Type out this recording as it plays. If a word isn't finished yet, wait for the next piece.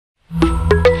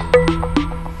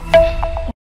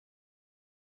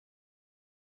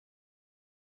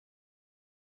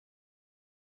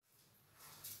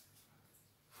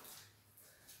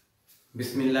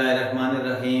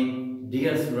बिस्मिल्लाहिर्रहमानिर्रहीम।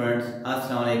 Dear students,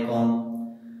 अस्सलाम वालेकुम।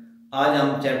 आज हम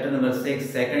chapter number 6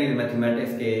 second year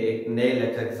mathematics के एक नए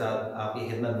लेक्चर के साथ आपकी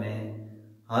खिदमत में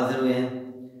हाजिर हुए हैं।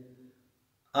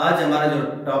 आज हमारा जो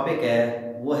टॉपिक है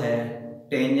वो है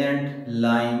tangent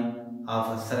line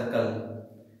of a circle.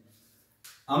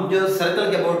 हम जो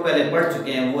सर्कल के अबाउट पहले पढ़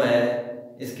चुके हैं वो है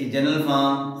इसकी general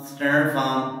form, standard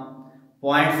form,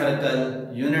 point circle,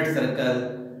 unit circle,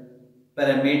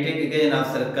 parametric equation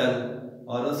of circle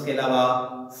और उसके अलावा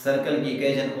सर्कल की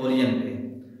इक्वेशन ओरिजिन पे।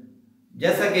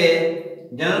 जैसा कि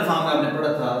जनरल फॉर्म में आपने पढ़ा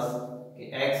था कि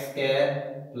x square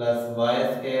plus Y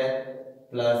square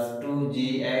plus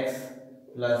 2gx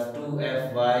plus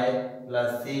 2fy plus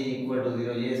c equal to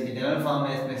 0, ये इसकी जनरल फॉर्म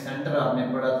है। इसमें सेंटर आपने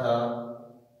पढ़ा था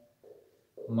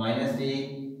 -d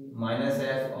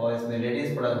 -f और इसमें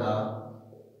रेडियस पढ़ा था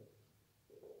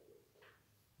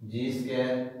g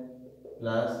square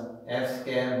plus f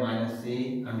square minus c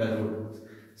under root,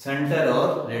 centre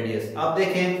और रेडियस। अब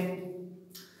देखें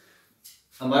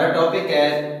हमारा टॉपिक है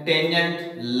tangent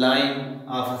line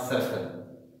of a circle.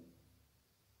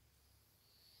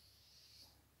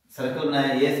 Circle ना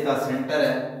है, ये इसका सेंटर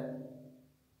है,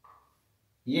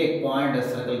 ये एक पॉइंट है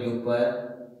सर्कल के ऊपर।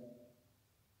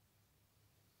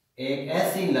 एक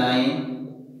ऐसी लाइन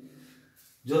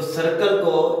जो सर्कल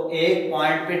को एक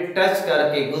पॉइंट पे टच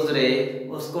करके गुजरे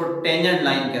उसको टेंजेंट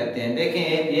लाइन कहते हैं। देखें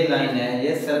एक ये लाइन है,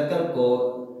 ये सर्कल को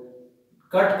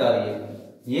कट कर रही है,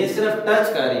 ये सिर्फ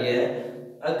टच कर रही है।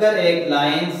 अगर एक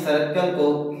लाइन सर्कल को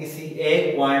किसी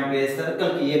एक पॉइंट पे,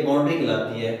 सर्कल की ये बाउंड्री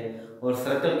कहलाती है और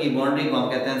सर्कल की बाउंड्री को हम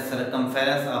कहते हैं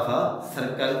सरकमफेरेंस ऑफ अ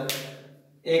सर्कल।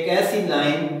 एक ऐसी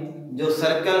लाइन जो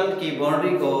सर्कल की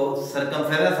बाउंड्री को,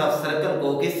 सरकमफेरेंस ऑफ सर्कल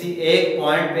को किसी एक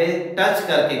पॉइंट पे टच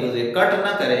करके गुजरे, कट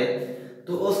ना करे,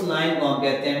 तो उस लाइन को हम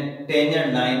कहते हैं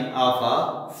tangent line of a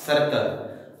circle.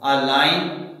 A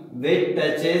line which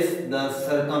touches the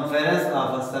circumference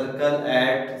of a circle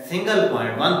at single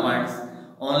point, one point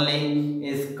only,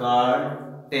 is called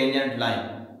tangent line।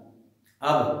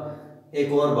 अब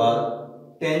एक और बात,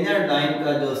 टेंजेंट लाइन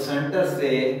का जो सेंटर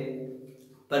से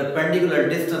परपेंडिकुलर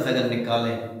डिस्टेंस अगर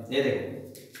निकालें, ये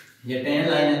देखो ये टेंजेंट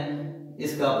लाइन है,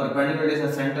 इसका परपेंडिकुलर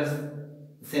डिस्टेंस सेंटर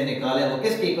से निकालें वो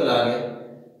किसके इक्वल आ गया?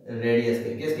 रेडियस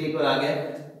के। किसके इक्वल आ गया?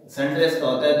 सेंटर इसका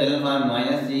होता है जनरल फॉर्म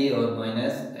 -g और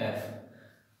 -f।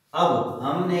 अब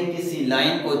हमने किसी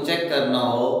लाइन को चेक करना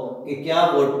हो कि क्या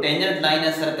वो टेंजेंट लाइन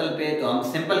है सर्कल पे, तो हम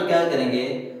सिंपल क्या करेंगे,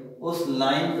 उस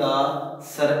लाइन का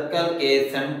सर्कल के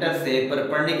सेंटर से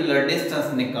परपेंडिकुलर डिस्टेंस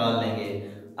निकाल लेंगे।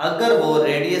 अगर वो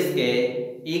रेडियस के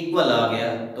इक्वल आ गया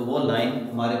तो वो लाइन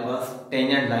हमारे पास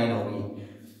टेंजेंट लाइन होगी।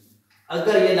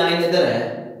 अगर ये लाइन इधर है,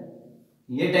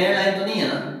 ये टेंजेंट लाइन तो नहीं है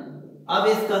ना, अब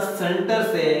इसका सेंटर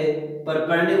से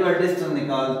परपेंडिकुलर डिस्टेंस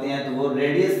निकालते हैं तो वो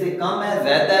रेडियस से कम है,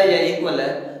 ज्यादा है या इक्वल है?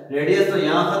 रेडियस तो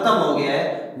यहाँ खत्म हो गया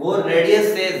है, वो रेडियस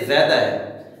से ज्यादा है।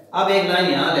 अब एक लाइन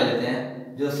यहाँ ले लेते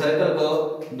हैं जो सर्कल को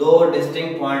दो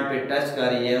डिस्टिंक्ट पॉइंट पे टच कर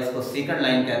रही है, उसको सेकंड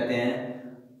लाइन कहते हैं।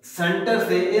 सेंटर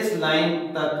से इस लाइन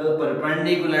तक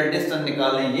परपेंडिकुलर डिस्टेंस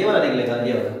निकालें, ये वाला निकलेगा,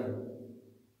 ये वाला,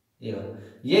 ये वाला,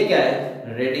 ये क्या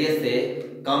है? रेडियस से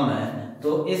कम है। तो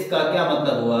इसका क्या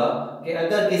मतलब हुआ कि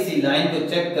अगर किसी लाइन को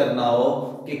चेक करना हो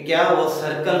कि क्या वो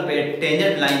सर्कल पे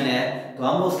टेंजेंट लाइन है, तो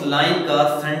हम उस लाइन का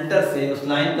सेंटर से, उस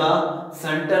लाइन का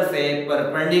सेंटर से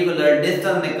परपेंडिकुलर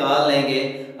डिस्टेंस निकाल लेंगे।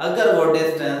 अगर वो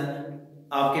डिस्टेंस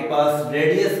आपके पास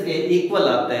रेडियस के इक्वल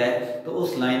आता है तो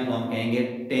उस लाइन को हम कहेंगे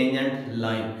टेंजेंट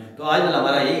लाइन। तो आज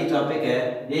हमारा यही टॉपिक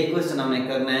है, यही क्वेश्चन हमने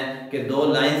करना है कि दो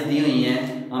लाइंस दी हुई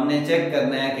हैं, हमने चेक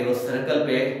करना है कि वो सर्कल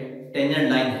पे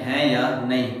टेंजेंट लाइन है या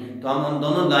नहीं। तो हम उन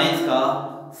दोनों लाइंस का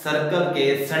सर्कल के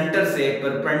सेंटर से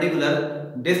परपेंडिकुलर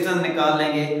डिस्टेंस निकाल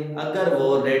लेंगे। अगर वो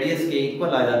रेडियस के इक्वल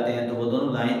आ जाते हैं तो वो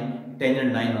दोनों लाइन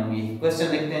टेंजेंट लाइन होंगी।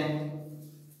 क्वेश्चन लिखते हैं,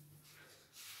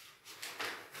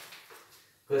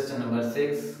 question number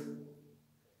 6,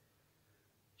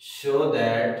 show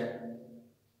that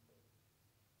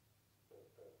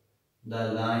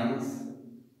the lines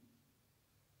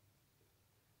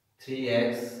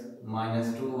 3x minus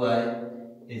 2y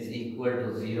is equal to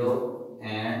 0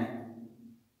 and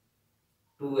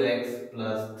 2x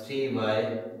plus 3y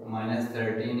minus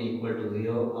 13 equal to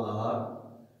 0 are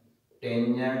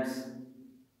tangents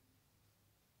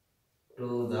to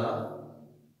the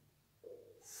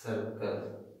circle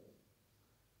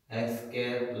x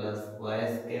square plus y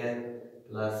square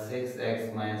plus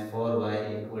 6x minus 4y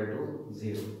equal to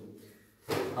 0।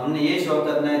 हमने ये show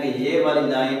करना है कि ये वाली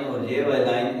line और ये वाली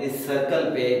लाइन इस सर्कल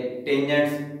पे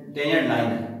टेंजेंट लाइन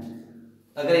है।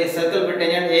 अगर इस सर्कल पे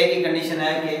टेंजेंट, एक ही कंडीशन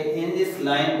है कि इन इस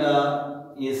लाइन का,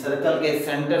 ये सर्कल के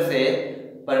सेंटर से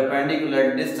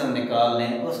परपेंडिकुलर डिस्टेंस निकाल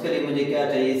लें। उसके लिए मुझे क्या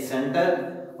चाहिए? सेंटर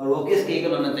और वो किसके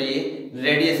इक्वल होना चाहिए,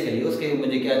 रेडियस के लिए, उसके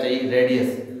मुझे क्या चाहिए,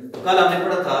 रेडियस। तो कल हमने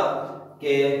पढ़ा था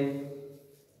कि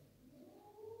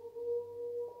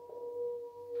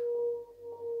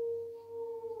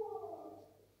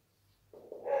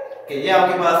ये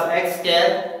आपके पास x square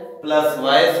plus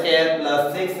Y square plus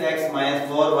 6x minus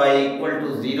 4y equal to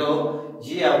 0,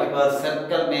 ये आपके पास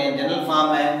सर्कल में जनरल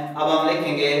फॉर्म है। अब हम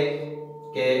लिखेंगे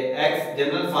कि x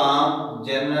general form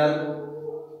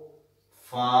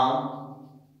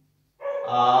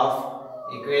of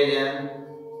equation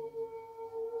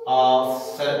of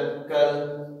circle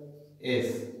is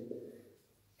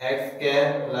x square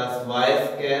plus Y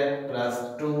square plus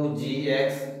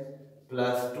 2gx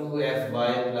plus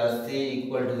 2fy plus c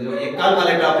equal to 0। ये कल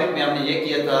वाले टॉपिक में हमने ये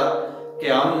किया था कि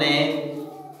हमने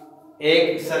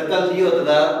एक सर्कल दिया होता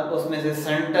था, उसमें से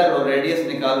सेंटर और रेडियस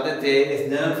निकालते थे इस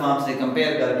जनरल फॉर्म से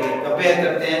कंपेयर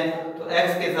करते हैं। तो x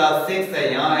के साथ 6 है,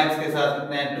 यहाँ x के साथ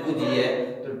कितना है, 2g है,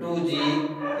 तो 2g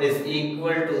इज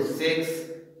इक्वल टू 6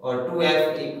 और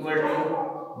 2f इक्वल टू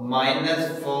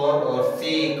 -4 और c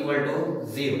इक्वल टू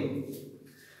 0।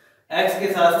 x के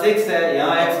साथ 6 है,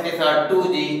 यहाँ x के साथ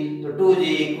 2g, तो 2g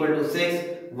इक्वल टू 6,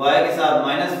 y के साथ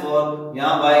 -4,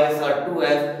 यहाँ y के साथ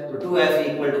 2f, तो 2f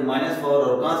इक्वल टू -4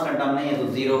 और कांस्टेंट टर्म नहीं है तो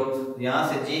 0। तो यहाँ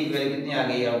से g की वैल्यू कितनी आ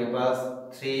गई आपके पास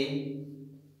 3,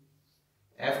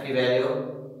 f की वैल्यू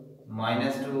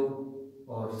 -2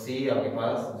 और c आपके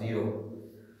पास 0।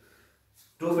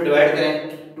 2 पे डिवाइड करें,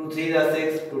 2 3 दा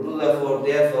 6, 2 2 दा 4,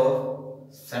 therefore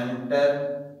centre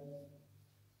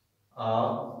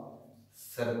of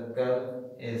circle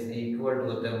is equal to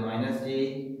होता है -g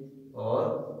और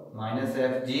 -f।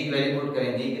 g की वैल्यू पुट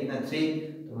करें, g कितना 3,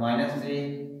 तो -3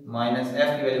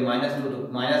 -f की वैल्यू -2, तो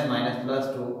माइनस माइनस प्लस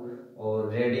 2 और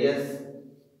radius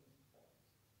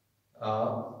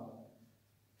of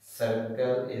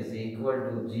circle is equal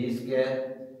to g square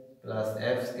plus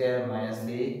f square minus c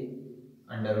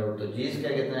under root. तो g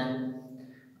स्क्वायर कितना है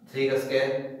 3 का स्क्वायर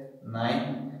 9,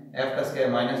 f का स्क्वायर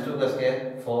 -2 का स्क्वायर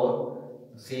 4,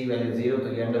 c वैल्यू 0, तो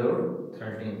ये अंडर रूट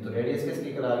 13। तो रेडियस किसकी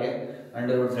इक्वल आ गया,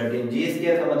 अंडर रूट 13। जी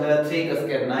स्क्वायर का मतलब है 3 का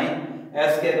स्क्वायर 9, f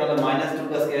स्क्वायर का मतलब -2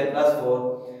 का स्क्वायर प्लस 4,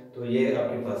 तो ये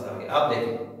आपके पास आ गया।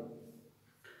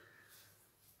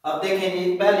 अब देखें जी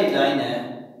पहली लाइन है।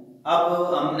 अब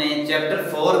हमने चैप्टर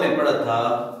 4 में पढ़ा था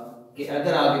कि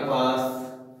अगर आपके पास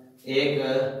एक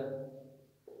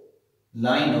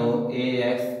लाइन हो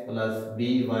ax plus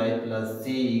by plus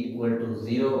c equal to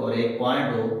 0 और एक पॉइंट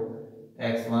हो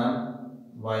x1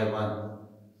 y1,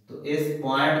 तो इस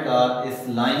पॉइंट का इस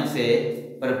लाइन से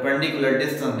परपेंडिकुलर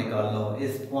डिस्टेंस निकालना हो,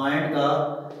 इस पॉइंट का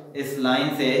इस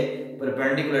लाइन से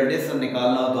परपेंडिकुलर डिस्टेंस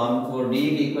निकालना हो, तो हमको d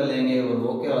की इक्वल लेंगे और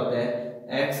वो क्या होता है,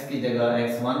 x की जगह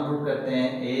x1 पुट करते हैं,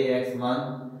 a x1,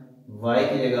 y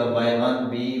की जगह y1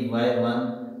 b y1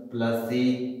 plus c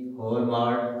whole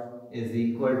mod is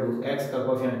equal to x का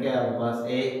कोएफिशिएंट क्या है आपके पास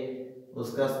a,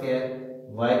 उसका स्क्वायर,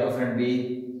 y कोएफिशिएंट b,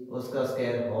 उसका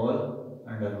स्क्वायर होल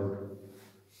अंडर रूट।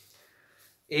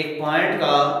 एक पॉइंट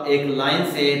का एक लाइन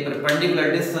से परपेंडिकुलर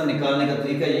डिस्टेंस निकालने का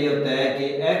तरीका ये होता है कि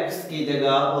x की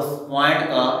जगह उस पॉइंट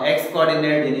का x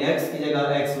कोऑर्डिनेट यानी x की जगह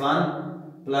x1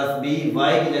 प्लस b,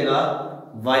 y की जगह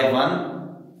y1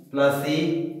 प्लस c,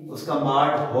 उसका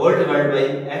mod whole divide by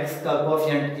x का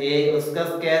कोएफिशिएंट a, उसका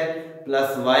स्क्वायर प्लस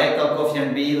y का कोएफिशिएंट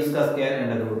b, उसका स्क्वायर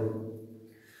अंडर रूट।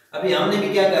 अभी हमने भी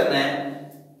क्या करना है,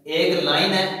 एक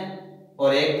लाइन है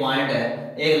और एक पॉइंट है,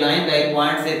 एक लाइन का एक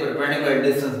पॉइंट से परपेंडिकुलर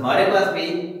डिस्टेंस, हमारे पास भी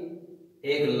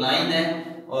एक लाइन है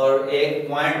और एक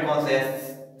पॉइंट कौन सा है,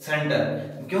 सेंटर।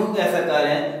 क्यों ऐसा कर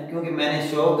रहे हैं, क्योंकि मैंने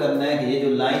शो करना है कि ये जो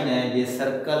लाइन है ये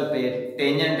सर्कल पे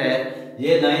टेंजेंट है।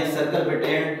 ये लाइन सर्कल पे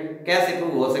टेंजेंट कैसे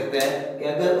प्रूव हो सकता है कि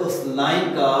अगर उस लाइन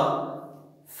का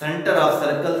सेंटर ऑफ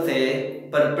सर्कल से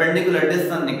परपेंडिकुलर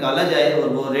डिस्टेंस निकाला जाए और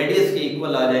वो रेडियस की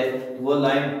इक्वल आ जाए तो वो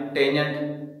लाइन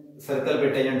टेंजेंट सर्कल पे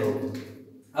टेंजेंट होगी।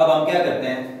 अब हम क्या करते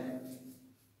हैं,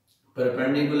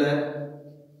 perpendicular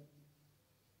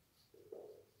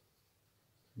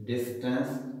distance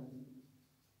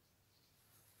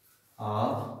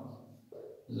of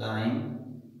line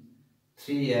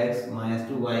 3x minus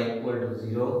 2y equal to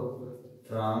 0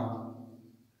 from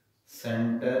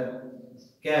centre,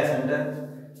 क्या है सेंटर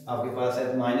आपके पास है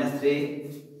 -3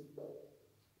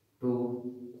 2,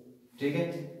 ठीक है।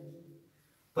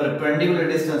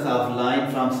 Perpendicular distance of line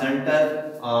from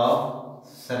centre of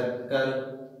circle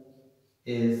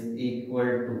is equal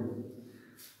to,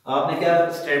 आपने क्या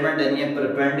स्टेटमेंट देनी है,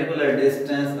 perpendicular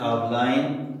distance of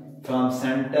line from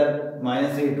centre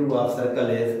 -3 two of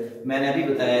circle is, मैंने अभी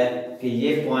बताया कि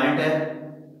ये पॉइंट है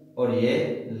और ये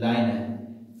लाइन है।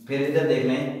 फिर इधर देख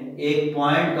लें, एक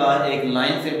पॉइंट का एक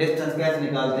लाइन से डिस्टेंस कैसे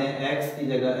निकालते हैं, x की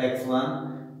जगह x1,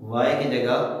 y की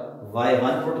जगह वाई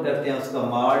 1 पुट करते हैं, उसका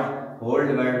mod whole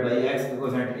divide by x का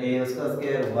कोफिशिएंट ए उसका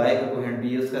स्क्वायर, वाई का कोफिशिएंट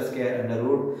बी उसका स्क्वायर अंडर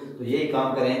रूट। तो यही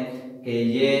काम करें कि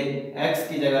ये x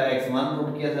की जगह x1 पुट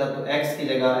किया था, तो x की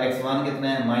जगह x1 कितना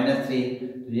है -3,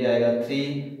 तो ये आएगा 3,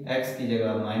 x की जगह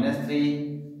 -3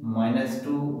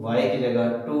 -2, y की जगह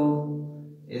 2,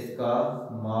 इसका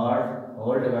mod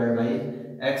whole divide by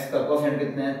x का कोफिशिएंट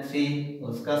कितना है 3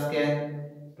 उसका स्क्वायर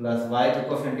प्लस y का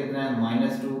कोफिशिएंट कितना है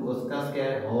 -2 उसका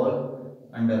स्क्वायर होल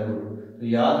अंडर रूट। तो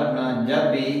याद रखना जब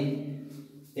भी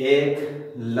एक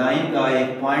लाइन का एक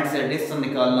पॉइंट से डिस्टेंस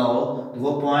निकालना हो तो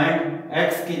वो पॉइंट x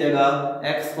की जगह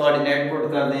x कोऑर्डिनेट पुट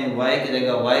कर दें, y की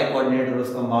जगह y कोऑर्डिनेट और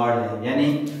उसका मॉड है, यानी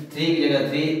 3 की जगह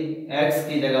 3, x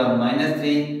की जगह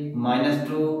 -3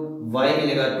 -2, y की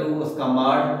जगह 2 उसका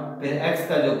मॉड, फिर x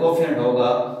का जो कोफिशिएंट होगा,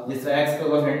 जिस तरह x का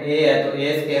कोफिशिएंट a है तो a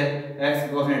स्क्वायर, x का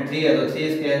कोफिशिएंट 3 है तो 3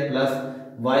 स्क्वायर प्लस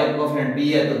y का कोफिशिएंट b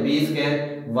है तो b स्क्वायर,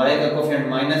 y का कोफिशिएंट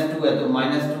 -2 है तो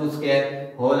 -2 स्क्वायर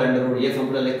होल अंडर रूट। ये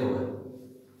फॉर्मूला लिखो है।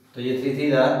 तो ये 3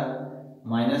 3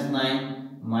 -9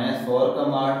 -4 का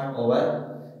मॉड ओवर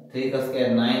 3 का स्क्वायर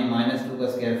 9 -2 का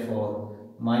स्क्वायर 4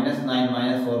 -9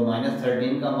 -4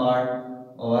 -13 का मॉड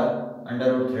ओवर अंडर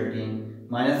रूट 13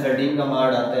 -13 का मॉड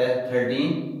आता है 13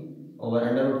 ओवर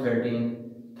अंडर रूट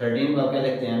 13 को आप क्या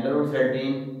लिखते हैं under root 13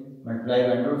 multiply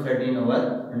by under root 13 over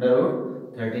under root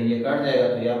 13, ये कट जाएगा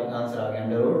तो ये आपका आंसर आ गया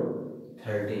अंडर रूट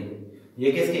 13।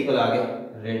 ये किसके इक्वल आ गए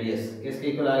रेडियस, किसके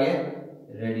इक्वल आ गए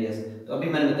रेडियस। तो अभी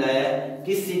मैंने बताया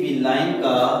किसी भी लाइन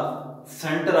का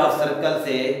सेंटर ऑफ सर्कल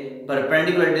से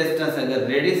परपेंडिकुलर डिस्टेंस अगर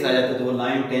रेडियस आ जाता तो वो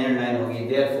लाइन टेंजेंट लाइन होगी।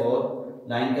 देयरफॉर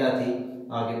लाइन क्या थी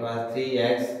आपके पास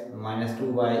 3x -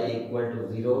 2y =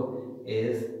 0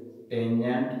 is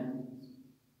tangent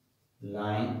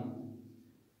line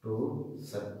to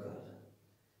circle.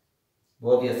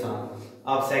 बहुत ही आसान।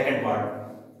 अब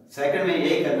सेकंड में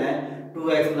यही करना है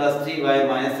 2x + 3y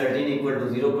 - 13 =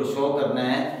 0 को शो करना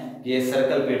है कि ये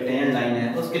सर्कल पे टेंजेंट लाइन है।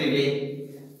 उसके लिए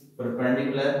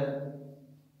परपेंडिकुलर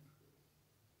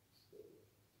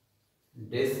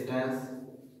डिस्टेंस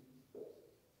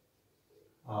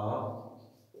ऑफ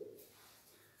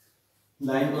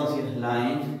लाइन कौन सी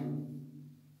line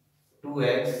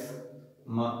 2x +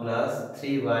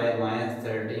 3y -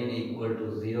 13 =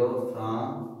 0 from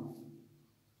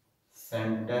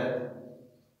centre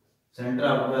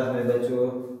आपके पास मेरे बच्चों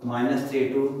 -3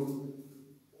 to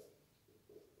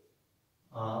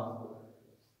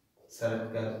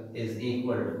circle is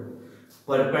equal to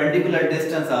perpendicular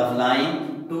distance of line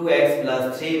 2x +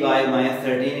 3y -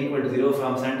 13 = 0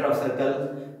 from center of circle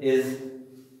is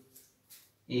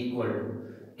equal to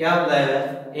क्या बताया है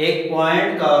एक पॉइंट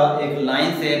का एक लाइन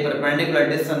से परपेंडिकुलर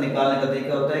डिस्टेंस निकालने का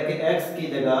तरीका होता है कि x की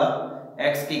जगह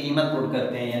x की कीमत पुट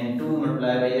करते हैं, यानी 2 ×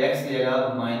 x की जगह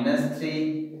 -3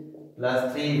 +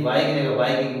 3 y की जगह y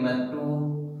की कीमत 2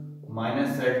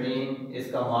 -13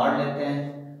 इसका मॉड लेते हैं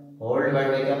होल डिवाइड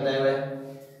बाय क्या बताया हुआ है।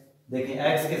 देखिए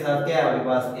x के साथ क्या है आपके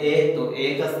पास a तो a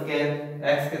का स्क्वायर,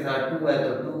 x के साथ 2 है तो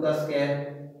 2 का स्क्वायर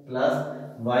प्लस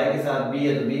y के साथ b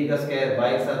है तो b का स्क्वायर, y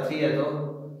के साथ 3 है तो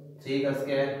 3 का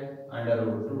स्क्वायर अंडर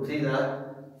रूट 2 3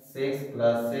 6 +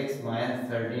 6 -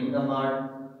 13 का मॉड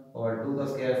और 2 का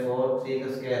स्क्वायर 4 3 का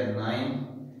स्क्वायर 9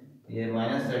 ये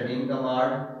 -13 का मॉड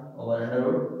और अंडर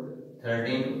रूट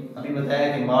 13। अभी बताया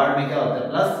कि मॉड में क्या होता है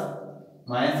प्लस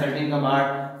 -13 का मॉड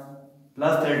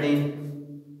प्लस 13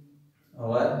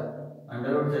 और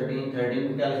अंडर रूट 13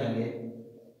 को क्या लिखेंगे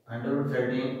under root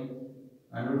 13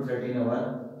 over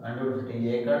under root 13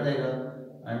 ये कर देगा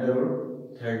अंडर रूट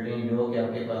 13 जो कि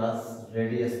आपके पास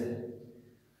रेडियस है।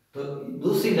 तो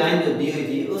दूसरी लाइन जो दी हुई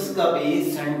थी उसका भी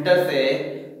सेंटर से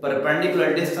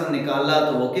परपेंडिकुलर डिस्टेंस निकाला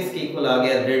तो वो किसके इक्वल आ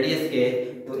गया रेडियस के।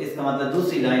 तो इसका मतलब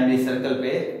दूसरी लाइन भी सर्कल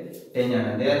पे टेंजेंट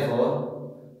है। Therefore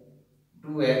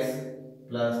 2x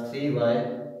 + 3y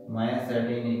 -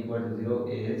 13 = 0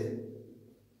 is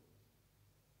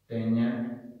tangent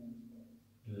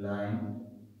line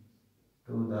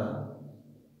to the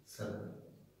circle।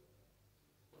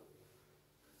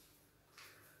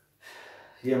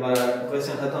 ये हमारा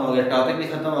क्वेश्चन खत्म हो गया, टॉपिक भी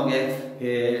खत्म हो गया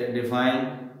कि define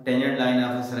tangent line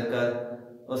of a circle.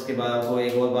 उसके बाद आपको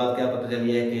एक और बात क्या पता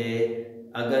चली है कि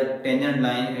अगर टेंजेंट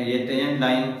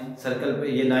लाइन सर्कल पे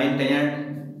ये लाइन टेंजेंट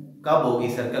कब होगी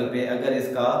सर्कल पे अगर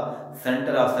इसका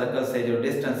सेंटर ऑफ सर्कल से जो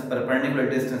डिस्टेंस परपेंडिकुलर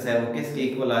डिस्टेंस है वो किसके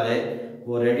इक्वल आ जाए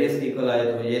वो रेडियस के इक्वल आ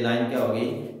जाए तो ये लाइन क्या होगी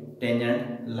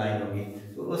टेंजेंट लाइन होगी।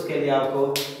 तो उसके लिए आपको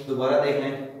दोबारा देख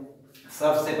लें।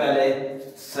 सबसे पहले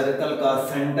सर्कल का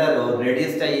सेंटर और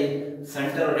रेडियस चाहिए।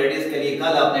 सेंटर और रेडियस के लिए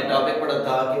कल आपने टॉपिक पढ़ा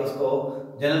था कि उसको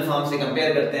जनरल फॉर्म से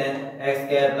कंपेयर करते हैं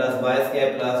x² + y²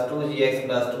 + 2gx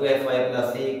 + 2fy +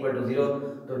 c = 0।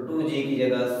 तो 2g की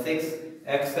जगह 6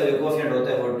 x का जो कोफिशिएंट होता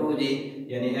है वो 2g,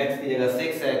 यानी x की जगह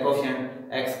 6 है कोफिशिएंट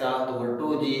x का, तो वो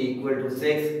 2g इक्वल टू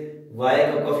 6, y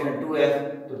का कोफिशिएंट 2f,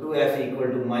 तो 2f इक्वल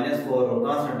टू -4 और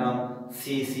कांस्टेंट टर्म c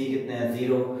कितने हैं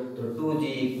 0, तो 2g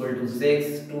equal to 6,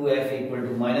 2f equal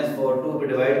to -4, 2 पे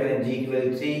डिवाइड करें g की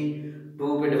वैल्यू 3, 2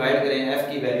 पे डिवाइड करें f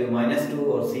की वैल्यू -2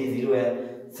 और c 0 है।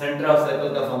 सेंटर ऑफ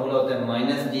सर्कल का फार्मूला होता है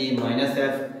 -g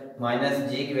 -f,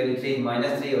 -g की वैल्यू 3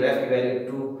 -3 और f की वैल्यू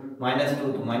 2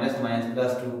 -2, तो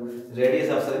 +2। रेडियस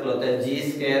ऑफ सर्कल होता है g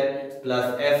square plus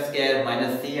f square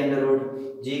minus c under root,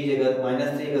 g की जगह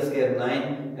 -3 का स्क्वायर 9,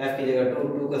 f की जगह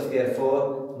 2 का स्क्वायर 4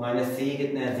 माइनस c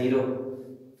कितने हैं 0।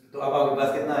 तो अब आपके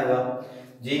पास कितना आएगा,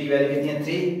 g की वैल्यू कितनी है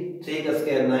 3 का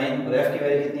स्क्वायर 9 और f की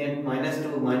वैल्यू कितनी है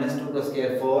 -2 का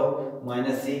स्क्वायर 4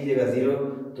 माइनस c की जगह 0,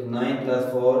 तो 9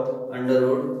 + 4 अंडर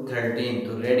रूट 13।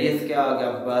 तो रेडियस क्या आ गया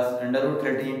आपके पास अंडर रूट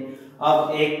 13।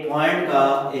 अब एक पॉइंट का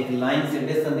एक लाइन से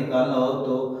डिस्टेंस निकालना हो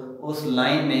तो उस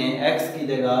लाइन में x की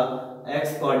जगह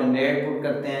x कोऑर्डिनेट पुट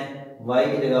करते हैं, y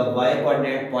की जगह y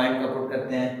कोऑर्डिनेट पॉइंट का पुट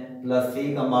करते हैं, प्लस c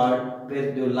का मॉड, फिर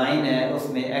जो लाइन है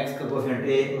उसमें x का कोफिशिएंट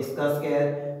a उसका स्क्वायर,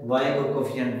 y का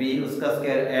कोफिशिएंट b उसका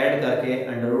स्क्वायर ऐड करके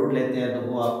अंडर रूट लेते हैं, तो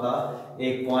वो आपका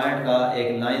एक पॉइंट का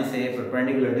एक लाइन से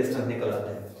परपेंडिकुलर डिस्टेंस निकल आता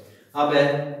है। अब है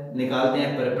निकालते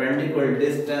हैं perpendicular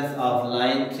distance of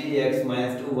line 3x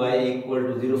 - 2y equal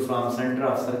to 0 from centre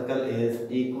of circle is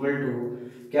equal to,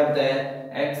 क्या होता है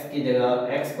x की जगह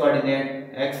x कोऑर्डिनेट,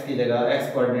 x की जगह x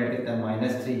कोऑर्डिनेट कितना है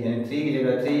 -3, यानी 3 की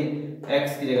जगह 3,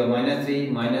 x की जगह -3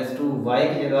 -2, y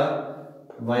की जगह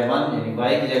y1 यानी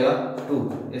y की जगह 2,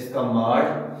 इसका मॉड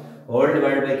होल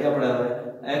डिवाइड बाय क्या पड़ा हुआ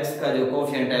है x का जो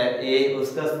कोफिशिएंट है a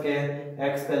उसका स्क्वायर,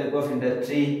 x का जो कोफिशिएंट है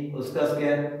 3 उसका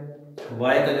स्क्वायर,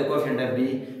 y का जो कोफिशिएंट है b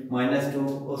 -2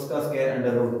 उसका स्क्वायर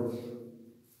अंडर रूट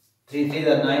 3 3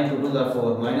 * 9 2 2 * 4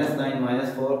 -9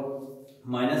 -4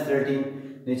 -13,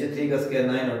 नीचे 3 का स्क्वायर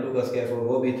 9 और 2 का स्क्वायर 4,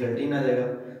 वो भी 13 आ जाएगा।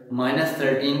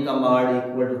 -13 का mod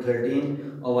equal to 13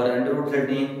 over under root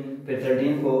 13, फिर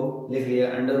 13 को लिख लिया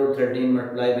under root 13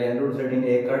 multiply by under root 13,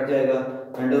 एक कट जाएगा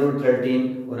अंडर रूट 13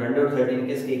 और अंडर रूट 13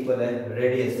 किसके इक्वल है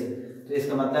रेडियस। तो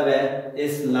इसका मतलब है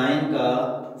इस लाइन का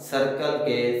सर्कल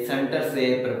के सेंटर से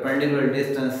परपेंडिकुलर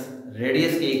डिस्टेंस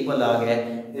रेडियस के इक्वल आ गया,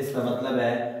 इसका मतलब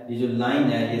है ये जो लाइन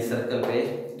है ये सर्कल पे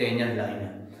टेंजेंट लाइन है।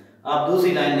 आप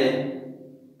दूसरी लाइन ले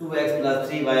 2x +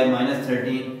 3y -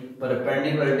 13,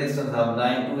 perpendicular distance of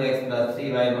line 2x +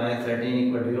 3y - 13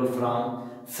 equal 0 from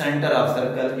centre of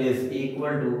circle is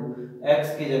equal to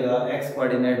x की जगह x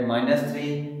कोऑर्डिनेट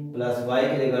 -3 प्लस y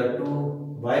की जगह 2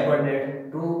 y कोऑर्डिनेट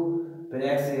 2, फिर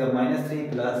x की जगह -3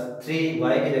 प्लस 3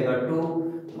 y की जगह 2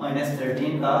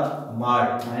 -13 का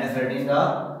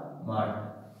mod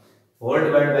whole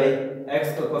divide by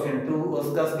x का कोफिशिएंट 2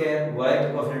 उसका स्क्वायर, y का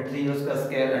कोफिशिएंट 3 उसका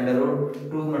स्क्वायर अंडर रूट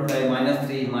 2 मल्टीप्लाई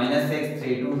 -3 -6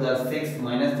 3 2 6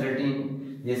 -13,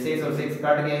 ये 6 और 6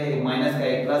 कट गए, एक माइनस का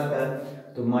एक प्लस का,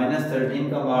 तो -13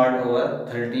 का मॉड ओवर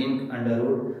 13 अंडर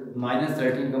रूट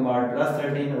 -13 का मॉड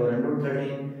 +13 ओवर अंडर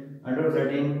रूट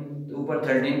 13 तो ऊपर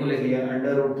 13 को लिख लिया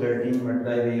under root 13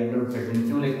 multiply by under root 13,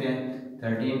 क्यों लिखते हैं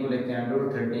 13 को लिखते हैं अंडर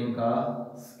रूट 13 का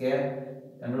स्क्वायर,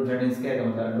 अंडर रूट 13 स्क्वायर का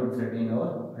मतलब अंडर रूट 13 और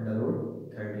अंडर रूट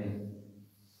 13,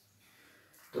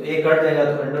 तो एक कट जाएगा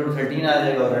तो अंडर रूट 13 आ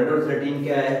जाएगा और अंडर रूट 13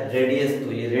 क्या है रेडियस,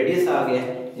 तो ये रेडियस आ गया,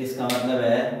 इसका मतलब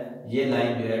है ये लाइन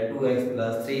जो है 2x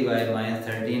 + 3y -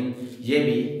 13 ये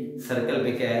भी सर्कल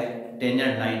पे क्या है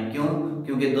टेंजेंट लाइन, क्यों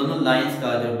क्योंकि दोनों लाइंस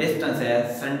का जो डिस्टेंस है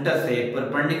सेंटर से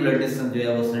परपेंडिकुलर डिस्टेंस जो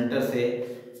है वो सेंटर से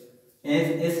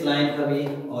इस लाइन का भी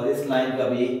और इस लाइन का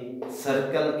भी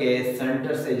सर्कल के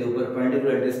सेंटर से जो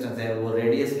परपेंडिकुलर डिस्टेंस है वो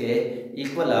रेडियस के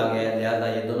इक्वल आ गया है, लिहाजा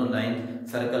ये दोनों लाइन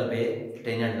सर्कल पे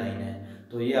टेंजेंट लाइन है।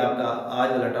 तो ये आपका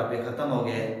आज वाला टॉपिक खत्म हो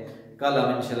गया है, कल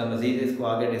हम इंशाल्लाह मजीद इसको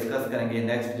आगे डिस्कस करेंगे,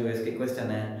 नेक्स्ट जो इसके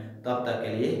क्वेश्चन है, तब तक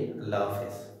के लिए अल्लाह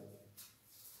हाफिज़।